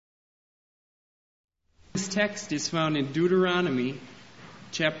text is found in Deuteronomy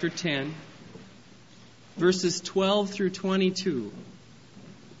chapter 10, verses 12 through 22.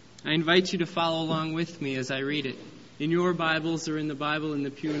 I invite you to follow along with me as I read it, in your Bibles or in the Bible in the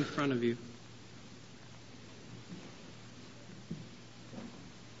pew in front of you.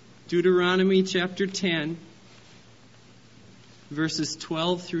 Deuteronomy chapter 10, verses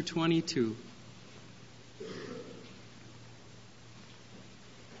 12 through 22.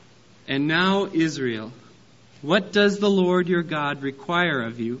 And now, Israel, what does the Lord your God require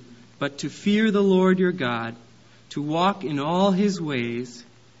of you but to fear the Lord your God, to walk in all His ways,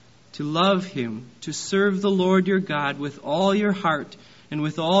 to love Him, to serve the Lord your God with all your heart and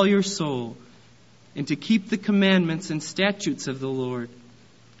with all your soul, and to keep the commandments and statutes of the Lord,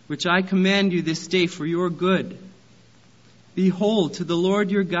 which I command you this day for your good? Behold, to the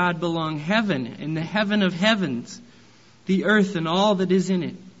Lord your God belong heaven and the heaven of heavens, the earth and all that is in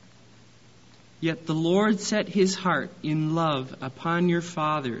it. Yet the Lord set His heart in love upon your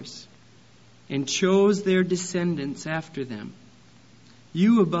fathers, and chose their descendants after them,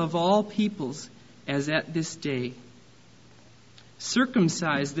 you above all peoples, as at this day.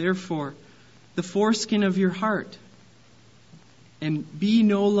 Circumcise, therefore, the foreskin of your heart, and be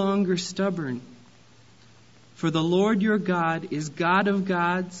no longer stubborn. For the Lord your God is God of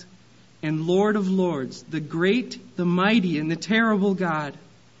gods and Lord of lords, the great, the mighty, and the terrible God,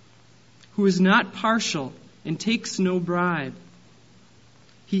 who is not partial and takes no bribe.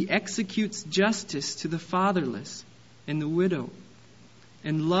 He executes justice to the fatherless and the widow,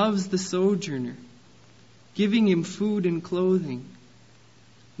 and loves the sojourner, giving him food and clothing.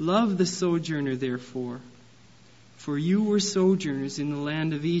 Love the sojourner, therefore, for you were sojourners in the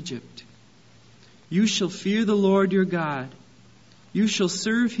land of Egypt. You shall fear the Lord your God. You shall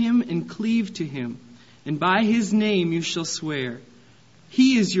serve Him and cleave to Him, and by His name you shall swear.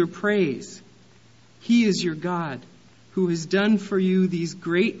 He is your praise. He is your God, who has done for you these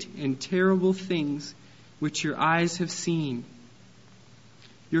great and terrible things which your eyes have seen.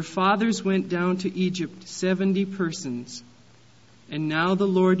 Your fathers went down to Egypt 70 persons, and now the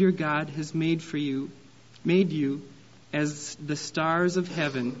Lord your God has made you as the stars of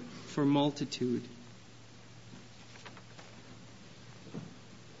heaven for multitude.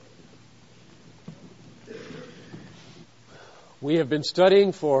 We have been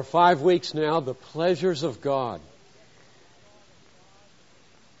studying for 5 weeks now the pleasures of God.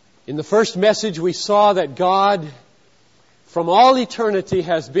 In the first message we saw that God from all eternity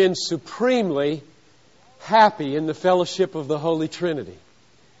has been supremely happy in the fellowship of the Holy Trinity.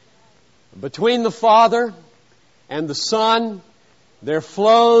 Between the Father and the Son, there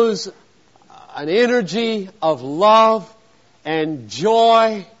flows an energy of love and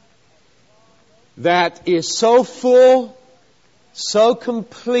joy that is so full, so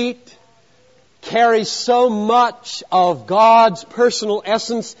complete, carries so much of God's personal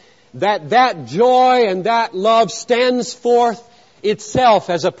essence that joy and that love stands forth itself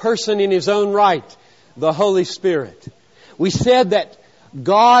as a person in His own right, the Holy Spirit. We said that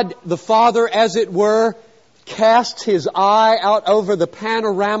God the Father, as it were, casts His eye out over the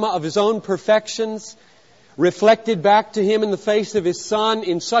panorama of His own perfections, reflected back to Him in the face of His Son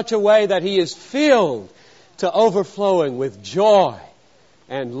in such a way that He is filled to overflowing with joy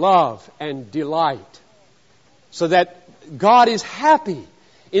and love and delight. So that God is happy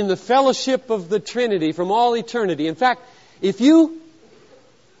in the fellowship of the Trinity from all eternity. In fact, if you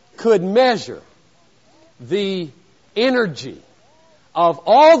could measure the energy of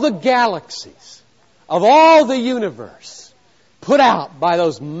all the galaxies, of all the universe, put out by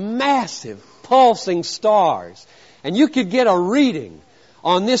those massive pulsing stars, and you could get a reading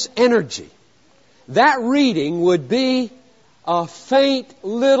on this energy, that reading would be a faint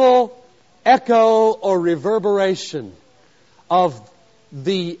little echo or reverberation of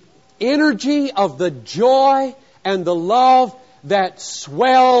the energy of the joy and the love that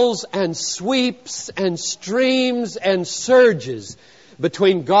swells and sweeps and streams and surges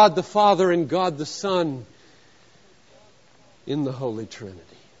between God the Father and God the Son in the Holy Trinity.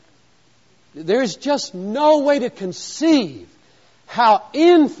 There is just no way to conceive how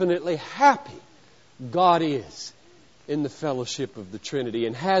infinitely happy God is in the fellowship of the Trinity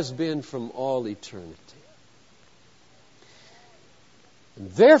and has been from all eternity. And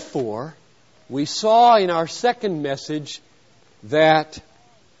therefore, we saw in our second message that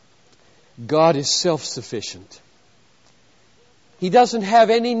God is self-sufficient. He doesn't have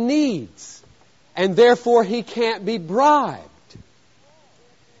any needs, and therefore He can't be bribed.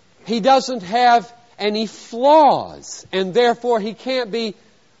 He doesn't have any flaws, and therefore He can't be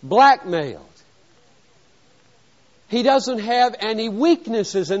blackmailed. He doesn't have any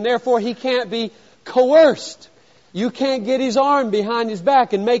weaknesses, and therefore He can't be coerced. You can't get his arm behind his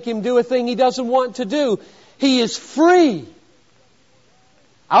back and make him do a thing he doesn't want to do. He is free.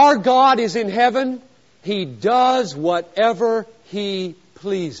 Our God is in heaven. He does whatever He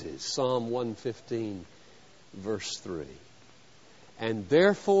pleases. Psalm 115, verse 3. And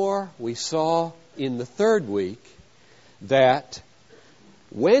therefore, we saw in the third week that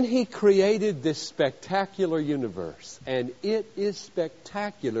when He created this spectacular universe, and it is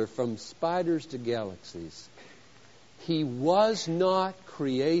spectacular from spiders to galaxies, He was not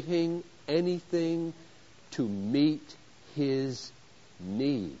creating anything to meet His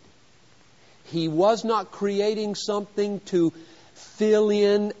need. He was not creating something to fill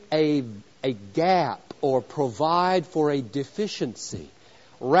in a gap or provide for a deficiency.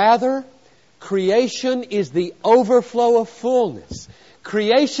 Rather, creation is the overflow of fullness.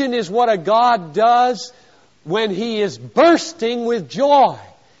 Creation is what a God does when He is bursting with joy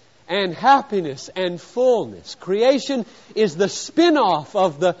and happiness and fullness. Creation is the spin-off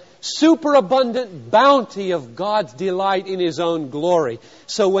of the superabundant bounty of God's delight in His own glory.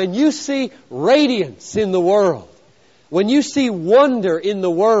 So when you see radiance in the world, when you see wonder in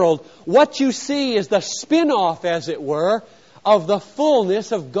the world, what you see is the spin-off, as it were, of the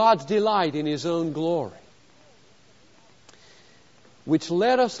fullness of God's delight in His own glory. Which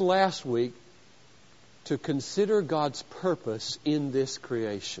led us last week to consider God's purpose in this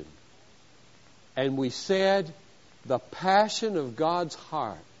creation. And we said the passion of God's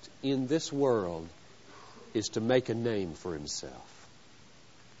heart in this world is to make a name for Himself.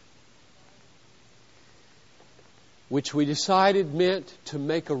 Which we decided meant to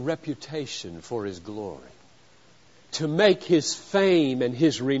make a reputation for His glory. To make His fame and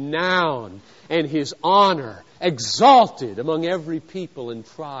His renown and His honor exalted among every people and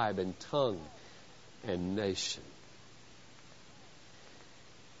tribe and tongue and nation.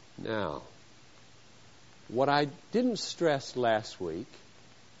 Now, what I didn't stress last week,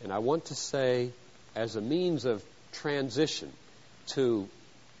 and I want to say as a means of transition to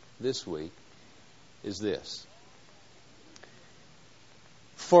this week, is this.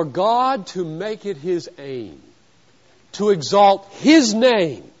 For God to make it His aim to exalt His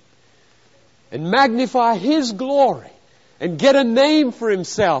name and magnify His glory and get a name for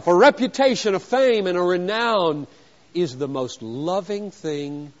Himself, a reputation, a fame, and a renown is the most loving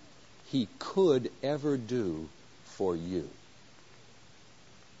thing He could ever do for you.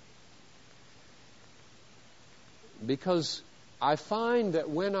 Because I find that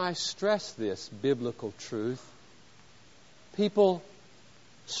when I stress this biblical truth, people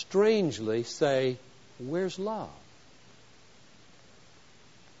strangely say, "Where's love?"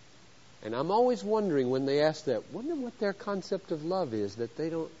 And I'm always wondering when they ask that, wonder what their concept of love is, that they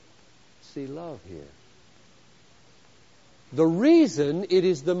don't see love here. The reason it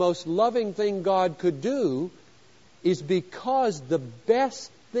is the most loving thing God could do is because the best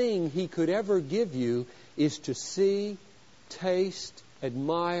thing He could ever give you is to see, taste,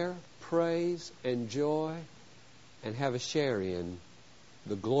 admire, praise, enjoy, and have a share in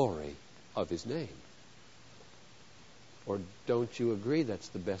the glory of His name. Or don't you agree that's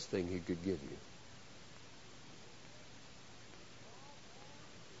the best thing He could give you?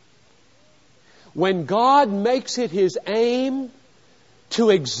 When God makes it His aim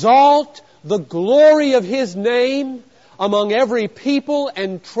to exalt the glory of His name among every people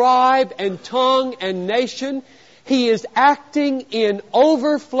and tribe and tongue and nation, He is acting in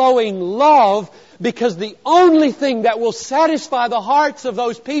overflowing love, because the only thing that will satisfy the hearts of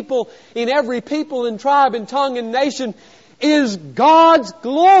those people in every people and tribe and tongue and nation is God's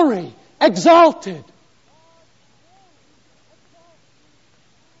glory exalted.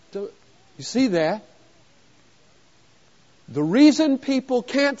 Do you see that? The reason people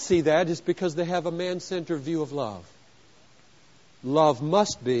can't see that is because they have a man-centered view of love. Love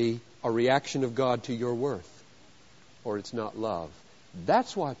must be a reaction of God to your worth, or it's not love.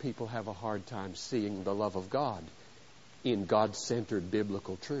 That's why people have a hard time seeing the love of God in God-centered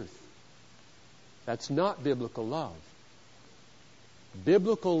biblical truth. That's not biblical love.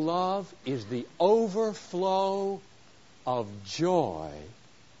 Biblical love is the overflow of joy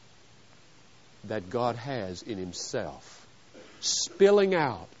that God has in Himself, spilling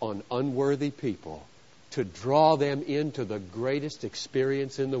out on unworthy people to draw them into the greatest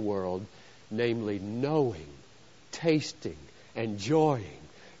experience in the world, namely knowing, tasting, enjoying,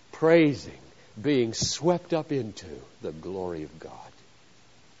 praising, being swept up into the glory of God.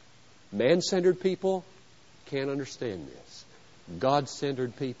 Man-centered people can't understand this.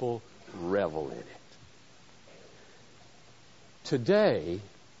 God-centered people revel in it. Today,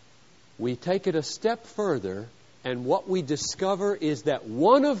 we take it a step further, and what we discover is that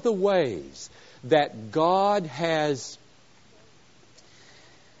one of the ways that God has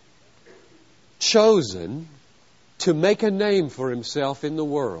chosen to make a name for Himself in the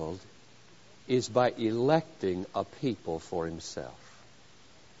world is by electing a people for Himself.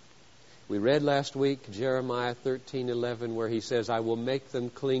 We read last week Jeremiah 13:11, where He says, I will make them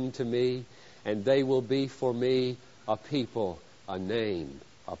cling to me, and they will be for me a people, a name,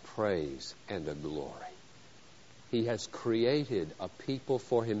 a praise, and a glory. He has created a people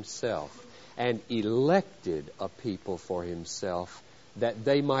for Himself and elected a people for Himself that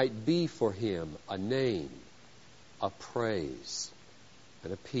they might be for Him a name, a praise,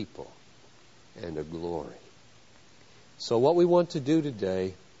 and a people, and a glory. So what we want to do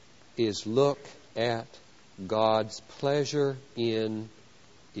today is look at God's pleasure in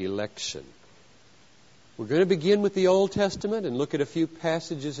election. We're going to begin with the Old Testament and look at a few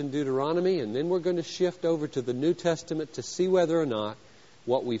passages in Deuteronomy, and then we're going to shift over to the New Testament to see whether or not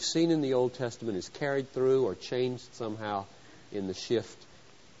what we've seen in the Old Testament is carried through or changed somehow in the shift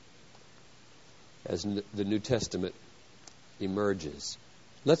as the New Testament emerges.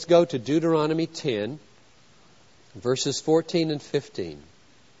 Let's go to Deuteronomy 10, verses 14 and 15.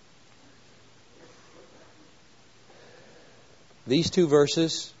 These two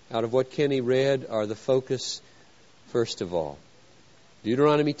verses, out of what Kenny read, are the focus first of all.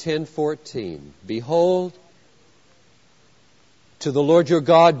 Deuteronomy 10:14. Behold, to the Lord your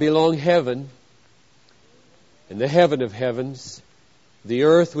God belong heaven and the heaven of heavens, the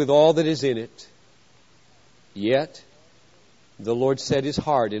earth with all that is in it. Yet the Lord set His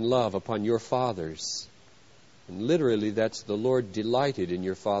heart in love upon your fathers. And literally, that's the Lord delighted in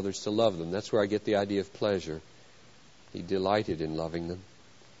your fathers to love them. That's where I get the idea of pleasure. He delighted in loving them.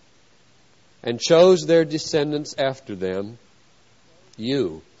 And chose their descendants after them,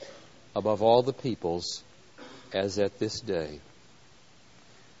 you, above all the peoples, as at this day.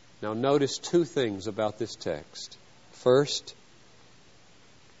 Now notice two things about this text. First,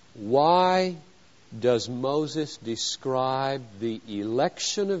 why does Moses describe the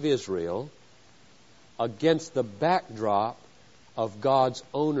election of Israel against the backdrop of God's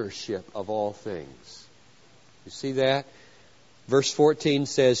ownership of all things? You see that? Verse 14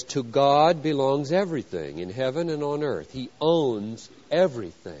 says, to God belongs everything in heaven and on earth. He owns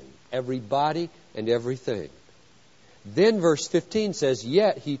everything, everybody and everything. Then verse 15 says,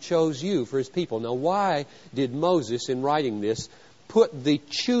 yet He chose you for His people. Now why did Moses, in writing this, put the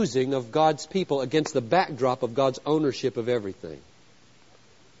choosing of God's people against the backdrop of God's ownership of everything?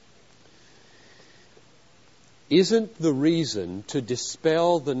 Isn't the reason to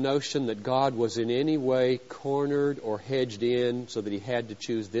dispel the notion that God was in any way cornered or hedged in so that He had to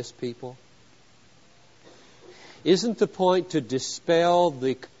choose this people? Isn't the point to dispel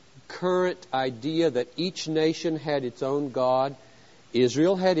the current idea that each nation had its own God?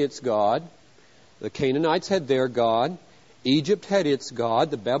 Israel had its God. The Canaanites had their God. Egypt had its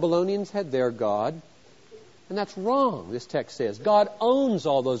God. The Babylonians had their God. And that's wrong, this text says. God owns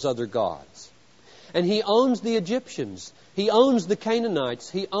all those other gods. And He owns the Egyptians. He owns the Canaanites.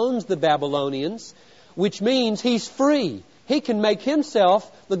 He owns the Babylonians, which means He's free. He can make Himself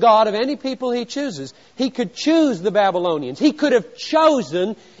the God of any people He chooses. He could choose the Babylonians. He could have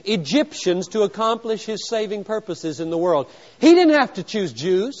chosen Egyptians to accomplish His saving purposes in the world. He didn't have to choose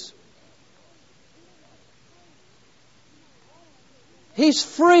Jews. He's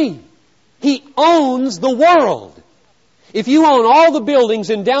free. He owns the world. If you own all the buildings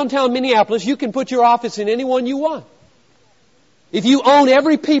in downtown Minneapolis, you can put your office in any one you want. If you own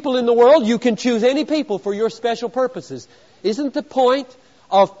every people in the world, you can choose any people for your special purposes. Isn't the point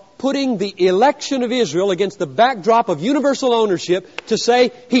of putting the election of Israel against the backdrop of universal ownership to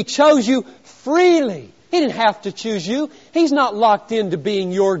say He chose you freely? He didn't have to choose you. He's not locked into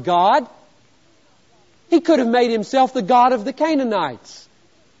being your God. He could have made Himself the God of the Canaanites.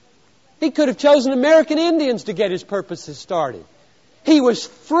 He could have chosen American Indians to get His purposes started. He was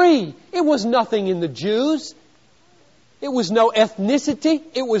free. It was nothing in the Jews. It was no ethnicity.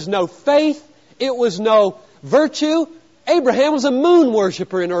 It was no faith. It was no virtue. Abraham was a moon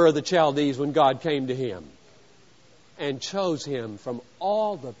worshiper in Ur of the Chaldees when God came to him and chose him from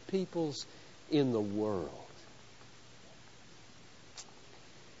all the peoples in the world.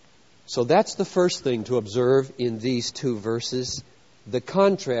 So that's the first thing to observe in these two verses. The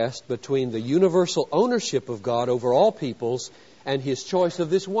contrast between the universal ownership of God over all peoples and His choice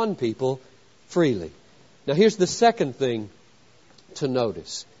of this one people freely. Now here's the second thing to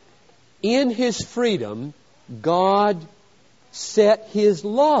notice. In His freedom, God set His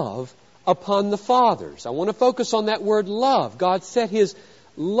love upon the fathers. I want to focus on that word love. God set His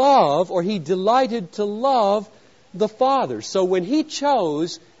love, or He delighted to love the fathers. So when He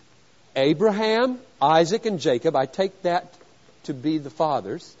chose Abraham, Isaac, and Jacob. I take that to be the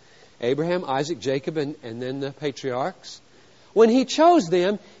fathers. Abraham, Isaac, Jacob, and then the patriarchs. When He chose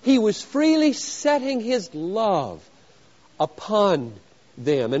them, He was freely setting His love upon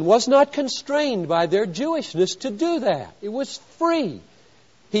them and was not constrained by their Jewishness to do that. It was free.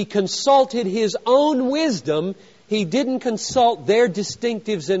 He consulted His own wisdom. He didn't consult their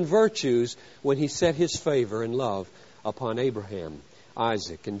distinctives and virtues when He set His favor and love upon Abraham,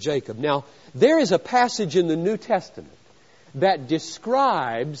 Isaac, and Jacob. Now, there is a passage in the New Testament that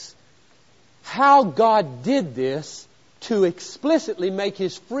describes how God did this to explicitly make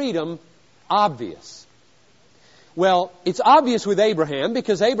His freedom obvious. Well, it's obvious with Abraham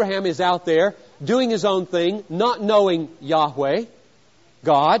because Abraham is out there doing his own thing, not knowing Yahweh,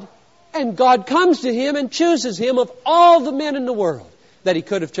 God, and God comes to him and chooses him of all the men in the world that He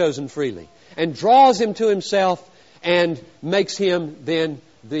could have chosen freely and draws him to Himself and makes him then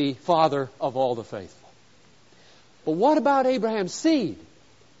the father of all the faithful. But what about Abraham's seed?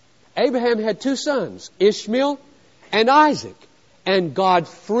 Abraham had 2 sons, Ishmael and Isaac. And God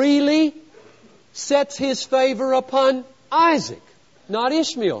freely sets His favor upon Isaac, not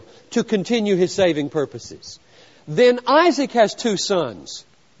Ishmael, to continue His saving purposes. Then Isaac has 2 sons,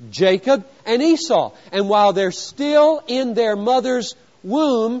 Jacob and Esau. And while they're still in their mother's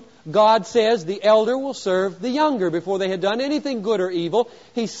womb, God says the elder will serve the younger. Before they had done anything good or evil,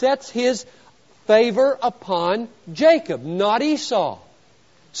 He sets His favor upon Jacob, not Esau,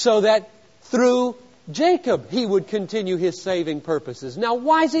 so that through Jacob He would continue His saving purposes. Now,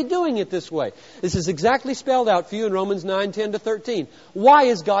 why is He doing it this way? This is exactly spelled out for you in Romans 9:10-13. Why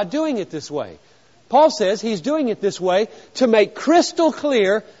is God doing it this way? Paul says He's doing it this way to make crystal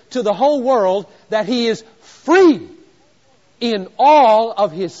clear to the whole world that He is free in all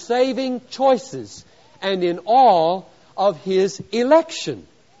of His saving choices and in all of His election.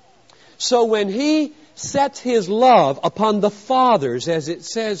 So when He sets His love upon the fathers, as it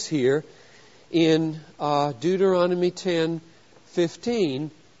says here in Deuteronomy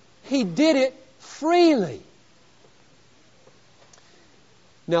 10:15, He did it freely.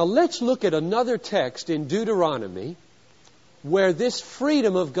 Now let's look at another text in Deuteronomy where this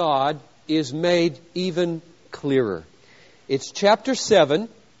freedom of God is made even clearer. It's chapter 7,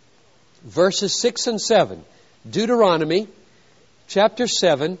 verses 6 and 7. Deuteronomy chapter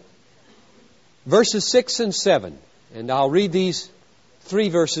 7, verses 6 and 7. And I'll read these 3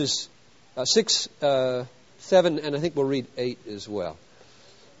 verses, 6, 7, and I think we'll read 8 as well.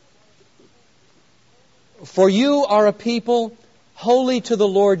 For you are a people holy to the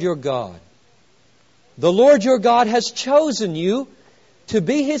Lord your God. The Lord your God has chosen you to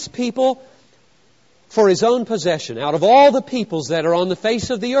be His people for His own possession out of all the peoples that are on the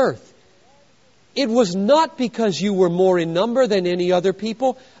face of the earth. It was not because you were more in number than any other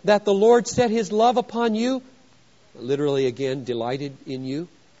people that the Lord set His love upon you, literally again, delighted in you,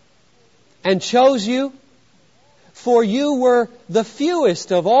 and chose you, for you were the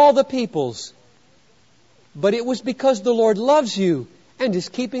fewest of all the peoples. But it was because the Lord loves you and is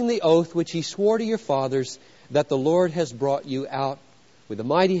keeping the oath which He swore to your fathers, that the Lord has brought you out with a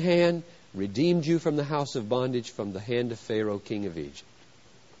mighty hand, redeemed you from the house of bondage, from the hand of Pharaoh, king of Egypt.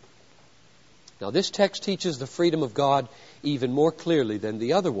 Now this text teaches the freedom of God even more clearly than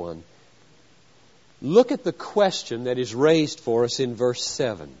the other one. Look at the question that is raised for us in verse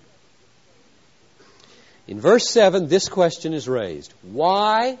 7. In verse 7, this question is raised.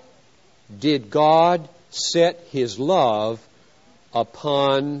 Why did God set His love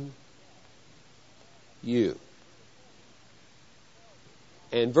upon you?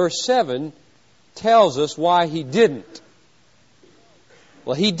 And verse 7 tells us why He didn't.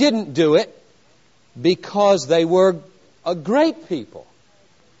 Well, He didn't do it because they were a great people,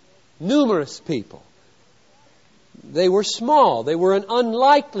 numerous people. They were small. They were an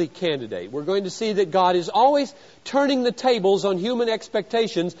unlikely candidate. We're going to see that God is always turning the tables on human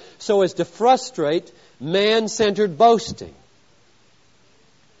expectations so as to frustrate man-centered boasting.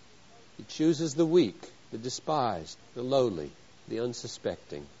 He chooses the weak, the despised, the lowly, the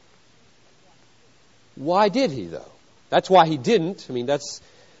unsuspecting. Why did He, though? That's why He didn't. I mean, that's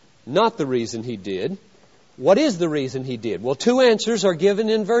not the reason He did. What is the reason He did? Well, 2 answers are given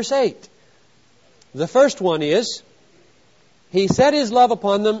in verse 8. The first one is, He set His love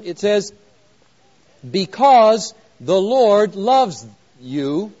upon them, it says, because the Lord loves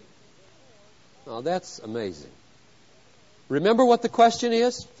you. Now, that's amazing. Remember what the question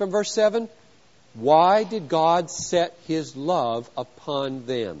is from verse 7? Why did God set His love upon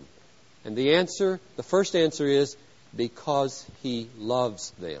them? And the first answer is, because He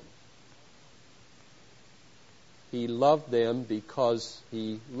loves them. He loved them because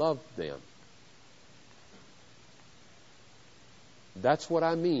He loved them. That's what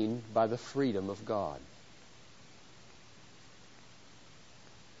I mean by the freedom of God.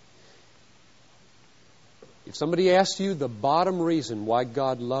 If somebody asks you the bottom reason why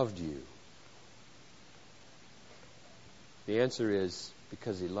God loved you, the answer is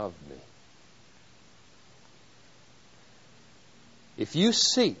because He loved me. If you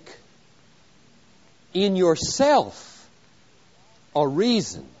seek in yourself a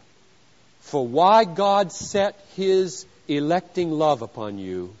reason for why God set His electing love upon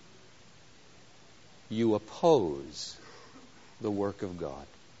you, you oppose the work of God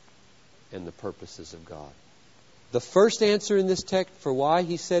and the purposes of God. The first answer in this text for why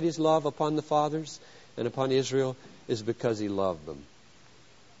He set His love upon the fathers and upon Israel is because He loved them.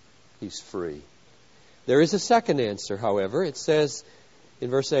 He's free. There is a second answer, however. It says in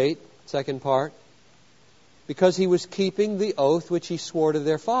verse 8, second part, because He was keeping the oath which He swore to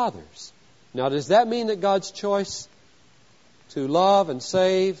their fathers. Now, does that mean that God's choice to love and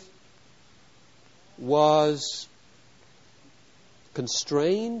save was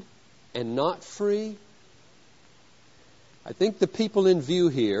constrained and not free? I think the people in view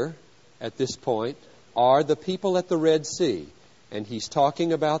here at this point are the people at the Red Sea. And He's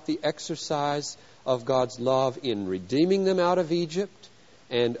talking about the exercise of God's love in redeeming them out of Egypt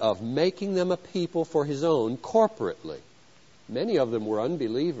and of making them a people for His own corporately. Many of them were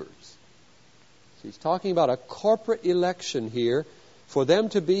unbelievers. So He's talking about a corporate election here for them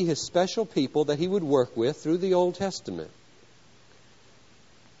to be His special people that He would work with through the Old Testament.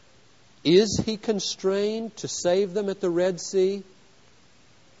 Is He constrained to save them at the Red Sea?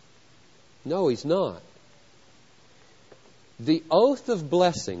 No, He's not. The oath of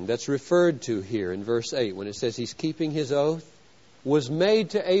blessing that's referred to here in verse 8, when it says He's keeping His oath, was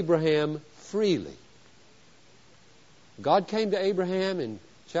made to Abraham freely. God came to Abraham in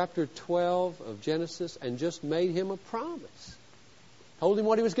chapter 12 of Genesis and just made him a promise. Told him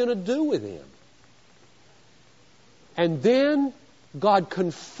what He was going to do with him. And then God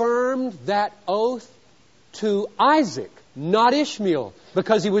confirmed that oath to Isaac, not Ishmael,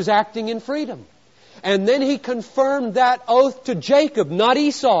 because he was acting in freedom. And then He confirmed that oath to Jacob, not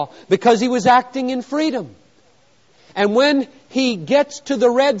Esau, because he was acting in freedom. And when he gets to the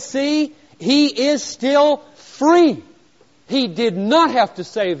Red Sea, he is still free. He did not have to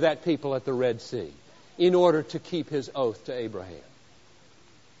save that people at the Red Sea in order to keep His oath to Abraham.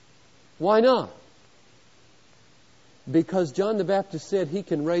 Why not? Because John the Baptist said He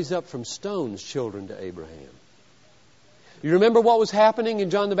can raise up from stones children to Abraham. You remember what was happening in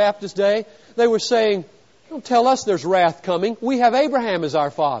John the Baptist's day? They were saying, don't tell us there's wrath coming. We have Abraham as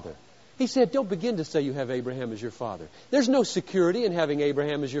our father. He said, don't begin to say you have Abraham as your father. There's no security in having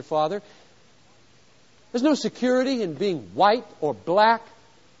Abraham as your father. There's no security in being white or black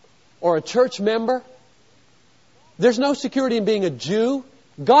or a church member. There's no security in being a Jew.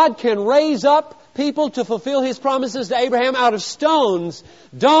 God can raise up people to fulfill His promises to Abraham out of stones.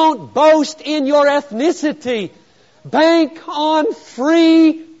 Don't boast in your ethnicity. Bank on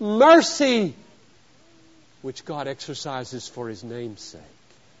free mercy, which God exercises for His name's sake.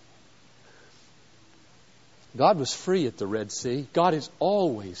 God was free at the Red Sea. God is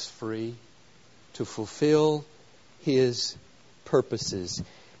always free to fulfill His purposes.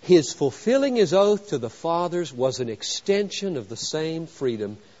 His fulfilling His oath to the fathers was an extension of the same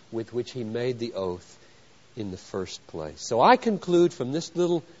freedom with which He made the oath in the first place. So I conclude from this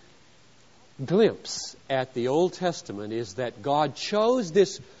little glimpse at the Old Testament is that God chose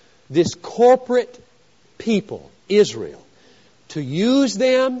this corporate people, Israel, to use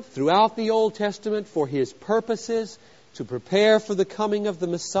them throughout the Old Testament for His purposes, to prepare for the coming of the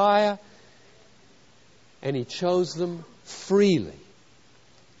Messiah. And He chose them freely.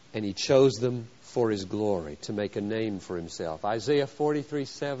 And He chose them for His glory, to make a name for Himself. Isaiah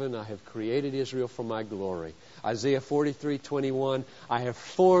 43:7, I have created Israel for my glory. Isaiah 43:21, I have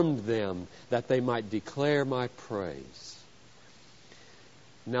formed them that they might declare my praise.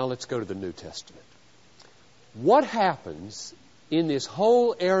 Now let's go to the New Testament. What happens in this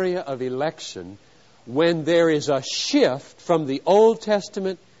whole area of election when there is a shift from the Old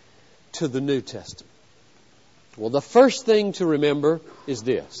Testament to the New Testament? Well, the first thing to remember is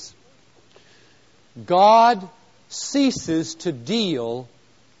this. God ceases to deal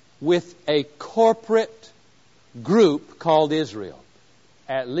with a corporate group called Israel.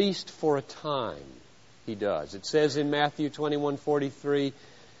 At least for a time, He does. It says in Matthew 21:43,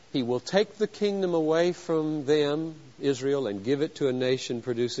 He will take the kingdom away from them, Israel, and give it to a nation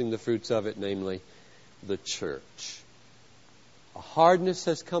producing the fruits of it, namely the church. A hardness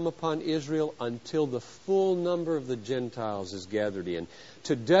has come upon Israel until the full number of the Gentiles is gathered in.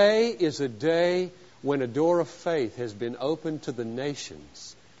 Today is a day when a door of faith has been opened to the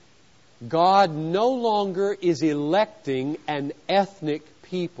nations. God no longer is electing an ethnic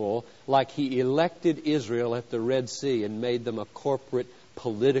people like He elected Israel at the Red Sea and made them a corporate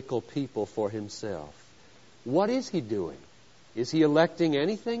political people for Himself. What is He doing? Is He electing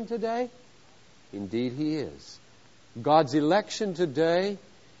anything today? Indeed He is. God's election today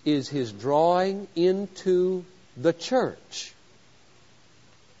is His drawing into the church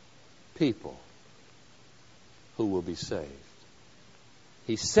people who will be saved.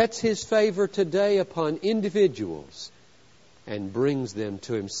 He sets His favor today upon individuals and brings them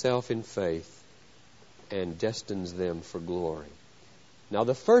to Himself in faith and destines them for glory. Now,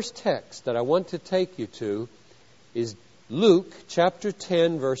 the first text that I want to take you to is Luke chapter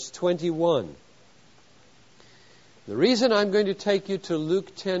 10, verse 21. The reason I'm going to take you to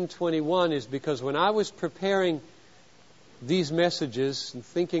Luke 10:21 is because when I was preparing these messages and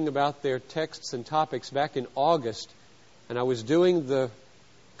thinking about their texts and topics back in August, and I was doing the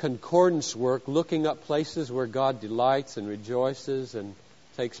concordance work, looking up places where God delights and rejoices and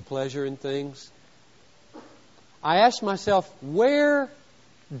takes pleasure in things, I asked myself, where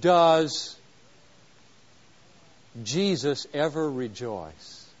does Jesus ever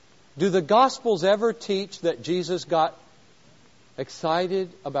rejoice? Do the Gospels ever teach that Jesus got excited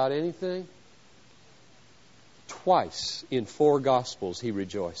about anything? Twice in 4 Gospels He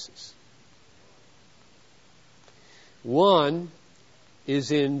rejoices. One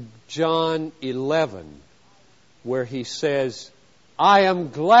is in John 11, where He says, I am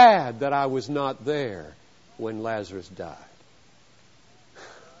glad that I was not there when Lazarus died.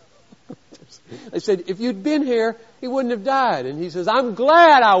 They said, if you'd been here, he wouldn't have died. And He says, I'm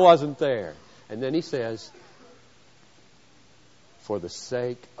glad I wasn't there. And then He says, for the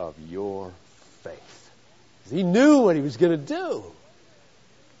sake of your faith. He knew what He was going to do.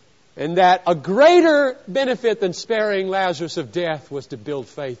 And that a greater benefit than sparing Lazarus of death was to build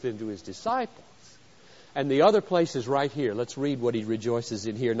faith into His disciples. And the other place is right here. Let's read what He rejoices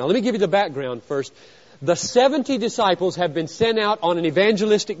in here. Now let me give you the background first. The 70 disciples have been sent out on an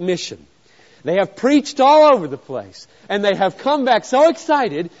evangelistic mission. They have preached all over the place. And they have come back so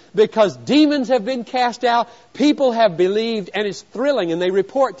excited because demons have been cast out, people have believed, and it's thrilling. And they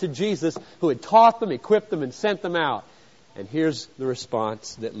report to Jesus, who had taught them, equipped them, and sent them out. And here's the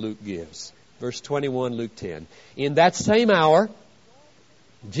response that Luke gives. Verse 21, Luke 10. In that same hour,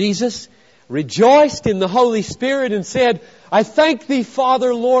 Jesus rejoiced in the Holy Spirit and said, I thank Thee,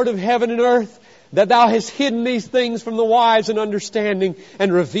 Father, Lord of heaven and earth, that Thou hast hidden these things from the wise and understanding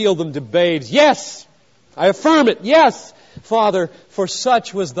and revealed them to babes. Yes, I affirm it. Yes, Father, for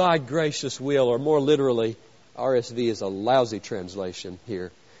such was Thy gracious will. Or more literally, RSV is a lousy translation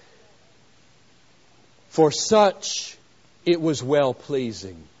here. For such it was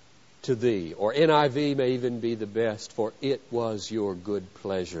well-pleasing to Thee. Or NIV may even be the best. For it was Your good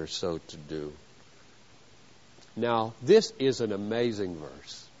pleasure so to do. Now, this is an amazing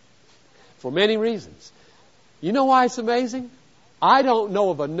verse. For many reasons. You know why it's amazing? I don't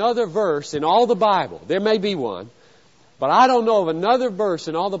know of another verse in all the Bible. There may be one. But I don't know of another verse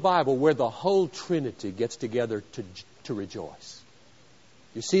in all the Bible where the whole Trinity gets together to rejoice.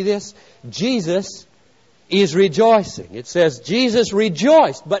 You see this? Jesus is rejoicing. It says Jesus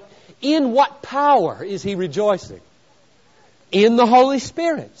rejoiced. But in what power is He rejoicing? In the Holy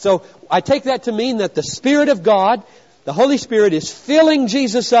Spirit. So I take that to mean that the Spirit of God, the Holy Spirit, is filling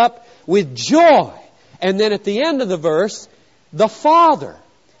Jesus up with joy. And then at the end of the verse, the Father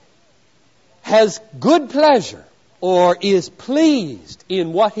has good pleasure or is pleased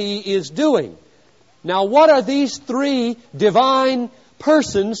in what He is doing. Now, what are these three divine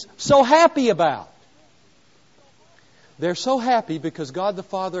persons so happy about? They're so happy because God the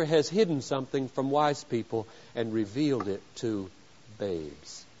Father has hidden something from wise people and revealed it to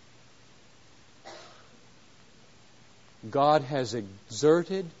babes. God has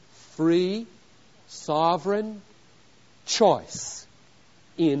exerted free, sovereign choice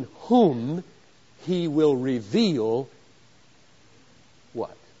in whom He will reveal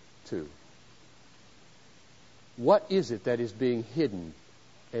what to. What is it that is being hidden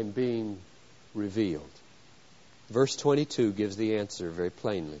and being revealed? Verse 22 gives the answer very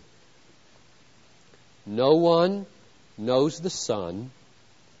plainly. No one knows the Son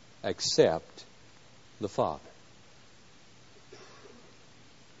except the Father.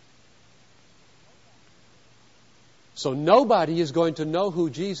 So nobody is going to know who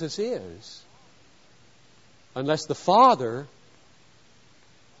Jesus is unless the Father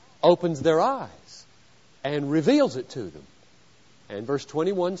opens their eyes and reveals it to them. And verse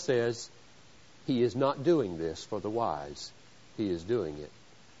 21 says, He is not doing this for the wise. He is doing it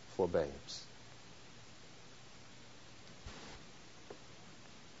for babes.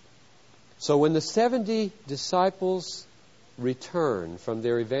 So when the 70 disciples return from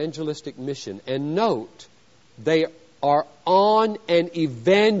their evangelistic mission, and note, they are on an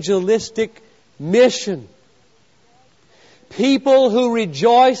evangelistic mission. People who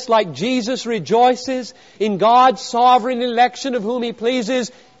rejoice like Jesus rejoices in God's sovereign election of whom He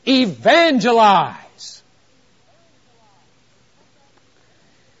pleases, evangelize.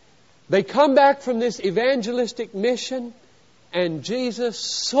 They come back from this evangelistic mission, and Jesus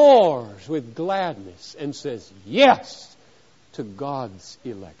soars with gladness and says, yes, to God's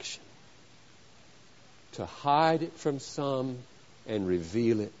election. To hide it from some and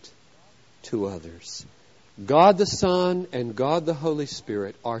reveal it to others. God the Son and God the Holy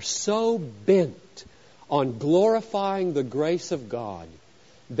Spirit are so bent on glorifying the grace of God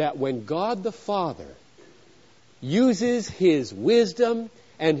that when God the Father uses His wisdom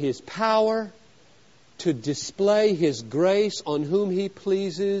and His power to display His grace on whom He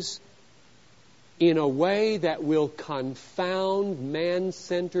pleases in a way that will confound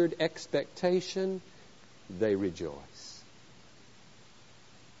man-centered expectation, they rejoice.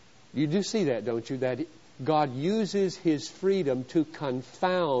 You do see that, don't you? That God uses His freedom to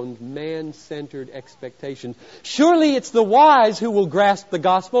confound man-centered expectations. Surely it's the wise who will grasp the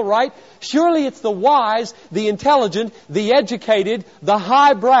gospel, right? Surely it's the wise, the intelligent, the educated, the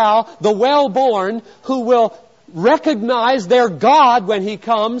highbrow, the well-born who will recognize their God when He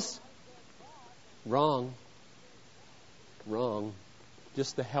comes. Wrong. Wrong.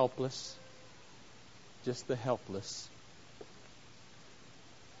 Just the helpless. Just the helpless.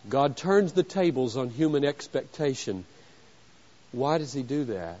 God turns the tables on human expectation. Why does He do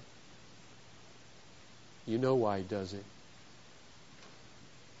that? You know why He does it.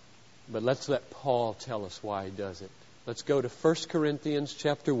 But let's let Paul tell us why He does it. Let's go to 1 Corinthians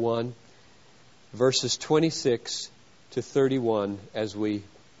chapter 1, verses 26 to 31 as we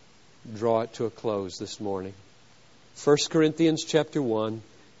draw it to a close this morning. 1 Corinthians chapter 1,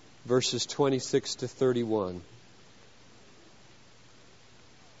 verses 26 to 31.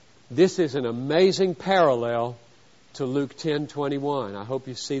 This is an amazing parallel to Luke 10:21. I hope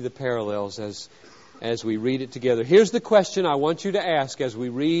you see the parallels as we read it together. Here's the question I want you to ask as we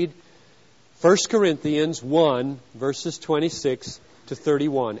read 1 Corinthians 1, verses 26 to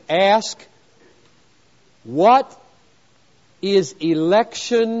 31. Ask, what is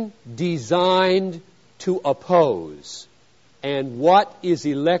election designed to oppose? And what is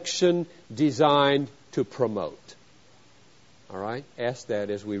election designed to promote? All right? Ask that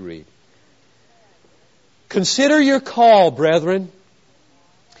as we read. Consider your call, brethren.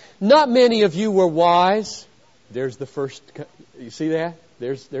 Not many of you were wise. There's the first. You see that?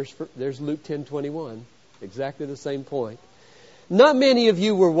 There's Luke 10:21. Exactly the same point. Not many of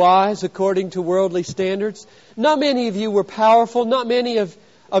you were wise according to worldly standards. Not many of you were powerful. Not many of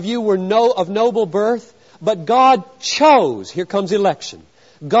you were of noble birth. But God chose. Here comes election.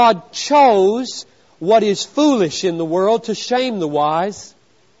 God chose what is foolish in the world to shame the wise.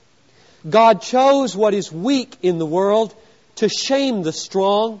 God chose what is weak in the world to shame the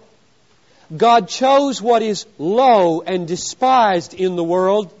strong. God chose what is low and despised in the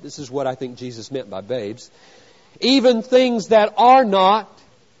world. This is what I think Jesus meant by babes. Even things that are not,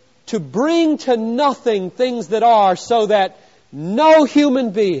 to bring to nothing things that are, so that no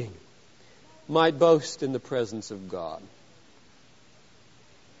human being might boast in the presence of God.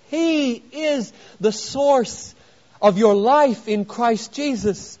 He is the source of your life in Christ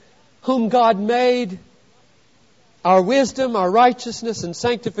Jesus, whom God made our wisdom, our righteousness, and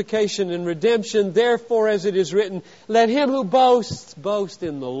sanctification and redemption. Therefore, as it is written, let him who boasts, boast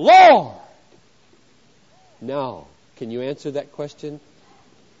in the Lord. Now, can you answer that question?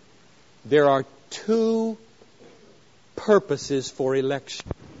 There are two purposes for election.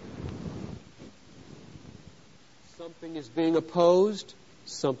 Something is being opposed,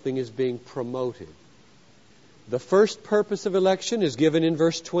 something is being promoted. The first purpose of election is given in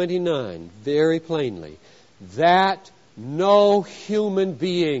verse 29, very plainly. That no human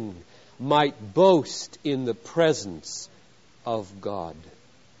being might boast in the presence of God.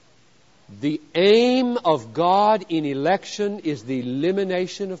 The aim of God in election is the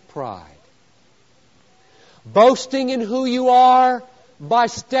elimination of pride. Boasting in who you are by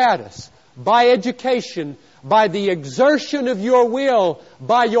status, by education, by the exertion of your will,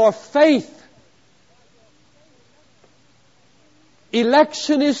 by your faith.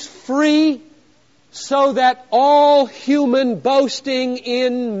 Election is free so that all human boasting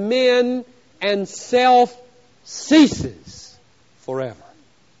in men and self ceases forever.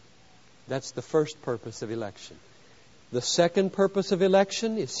 That's the first purpose of election. The second purpose of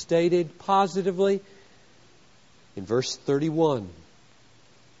election is stated positively in verse 31.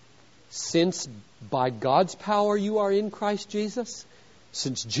 Since by God's power you are in Christ Jesus,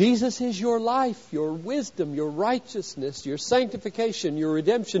 since Jesus is your life, your wisdom, your righteousness, your sanctification, your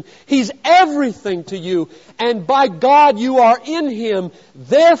redemption, He's everything to you, and by God you are in Him.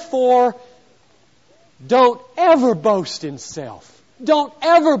 Therefore, don't ever boast in self. Don't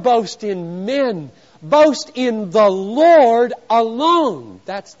ever boast in men. Boast in the Lord alone.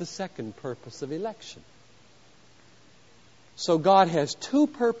 That's the second purpose of election. So God has two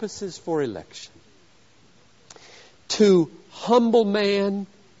purposes for election: to humble man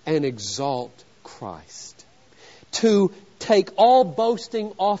and exalt Christ. To take all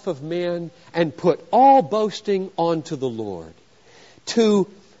boasting off of men and put all boasting onto the Lord. To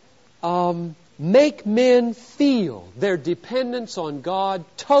make men feel their dependence on God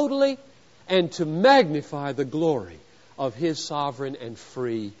totally, and to magnify the glory of His sovereign and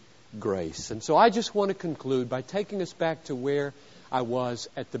free grace. And so I just want to conclude by taking us back to where I was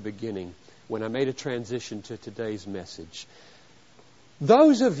at the beginning when I made a transition to today's message.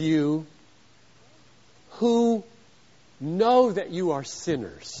 Those of you who know that you are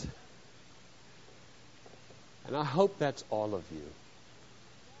sinners, and I hope that's all of you,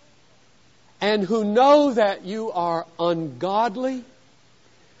 and who know that you are ungodly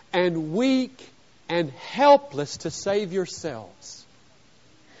and weak and helpless to save yourselves,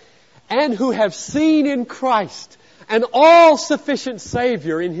 and who have seen in Christ an all-sufficient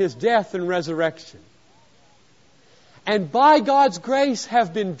Savior in His death and resurrection, and by God's grace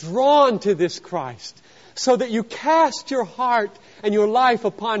have been drawn to this Christ, so that you cast your heart and your life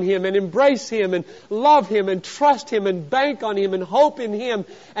upon Him and embrace Him and love Him and trust Him and bank on Him and hope in Him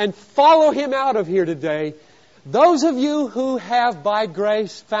and follow Him out of here today. Those of you who have by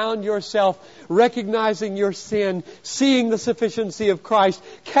grace found yourself recognizing your sin, seeing the sufficiency of Christ,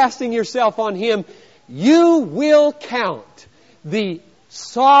 casting yourself on Him, you will count the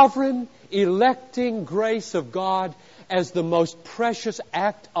sovereign electing grace of God as the most precious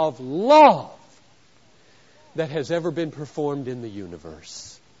act of love that has ever been performed in the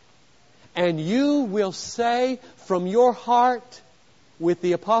universe. And you will say from your heart, with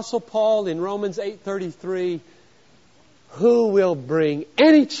the Apostle Paul in Romans 8:33, who will bring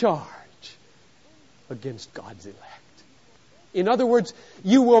any charge against God's elect? In other words,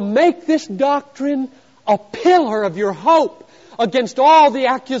 you will make this doctrine a pillar of your hope against all the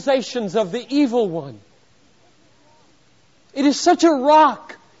accusations of the evil one. It is such a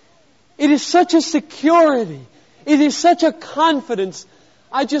rock. It is such a security. It is such a confidence.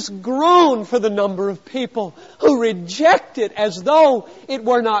 I just groan for the number of people who reject it as though it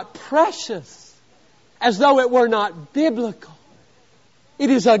were not precious, as though it were not biblical. It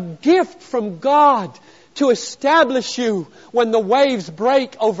is a gift from God to establish you when the waves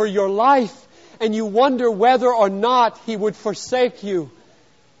break over your life and you wonder whether or not He would forsake you.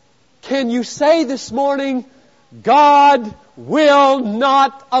 Can you say this morning, God will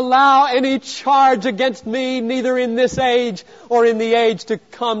not allow any charge against me, neither in this age or in the age to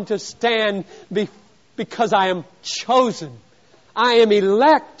come, to stand, because I am chosen. I am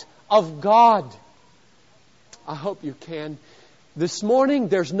elect of God. I hope you can. This morning,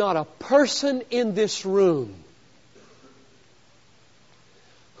 there's not a person in this room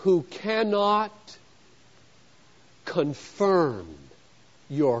who cannot confirm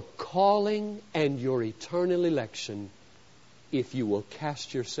your calling and your eternal election if you will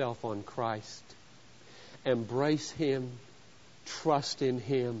cast yourself on Christ, embrace Him, trust in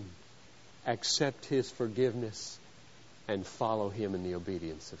Him, accept His forgiveness, and follow Him in the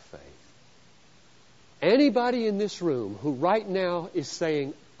obedience of faith. Anybody in this room who right now is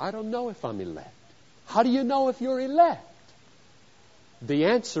saying, I don't know if I'm elect. How do you know if you're elect? The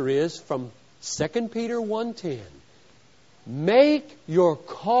answer is from 2 Peter 1:10. Make your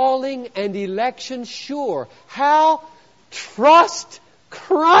calling and election sure. How? Trust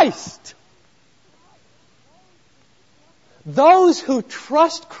Christ. Those who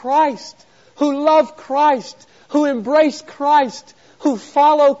trust Christ, who love Christ, who embrace Christ, who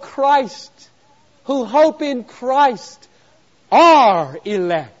follow Christ, who hope in Christ, are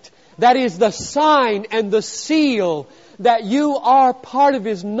elect. That is the sign and the seal that you are part of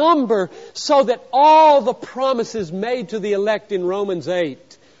His number, so that all the promises made to the elect in Romans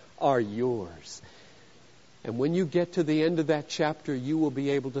 8 are yours. And when you get to the end of that chapter, you will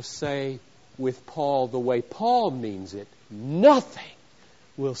be able to say with Paul, the way Paul means it, nothing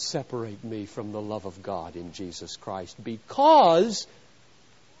will separate me from the love of God in Jesus Christ, because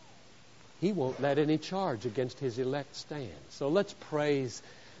He won't let any charge against His elect stand. So let's praise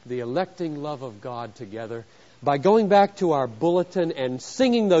the electing love of God together by going back to our bulletin and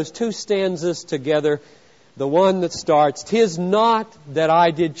singing those two stanzas together. The one that starts, "'Tis not that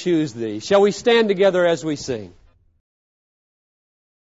I did choose thee." Shall we stand together as we sing?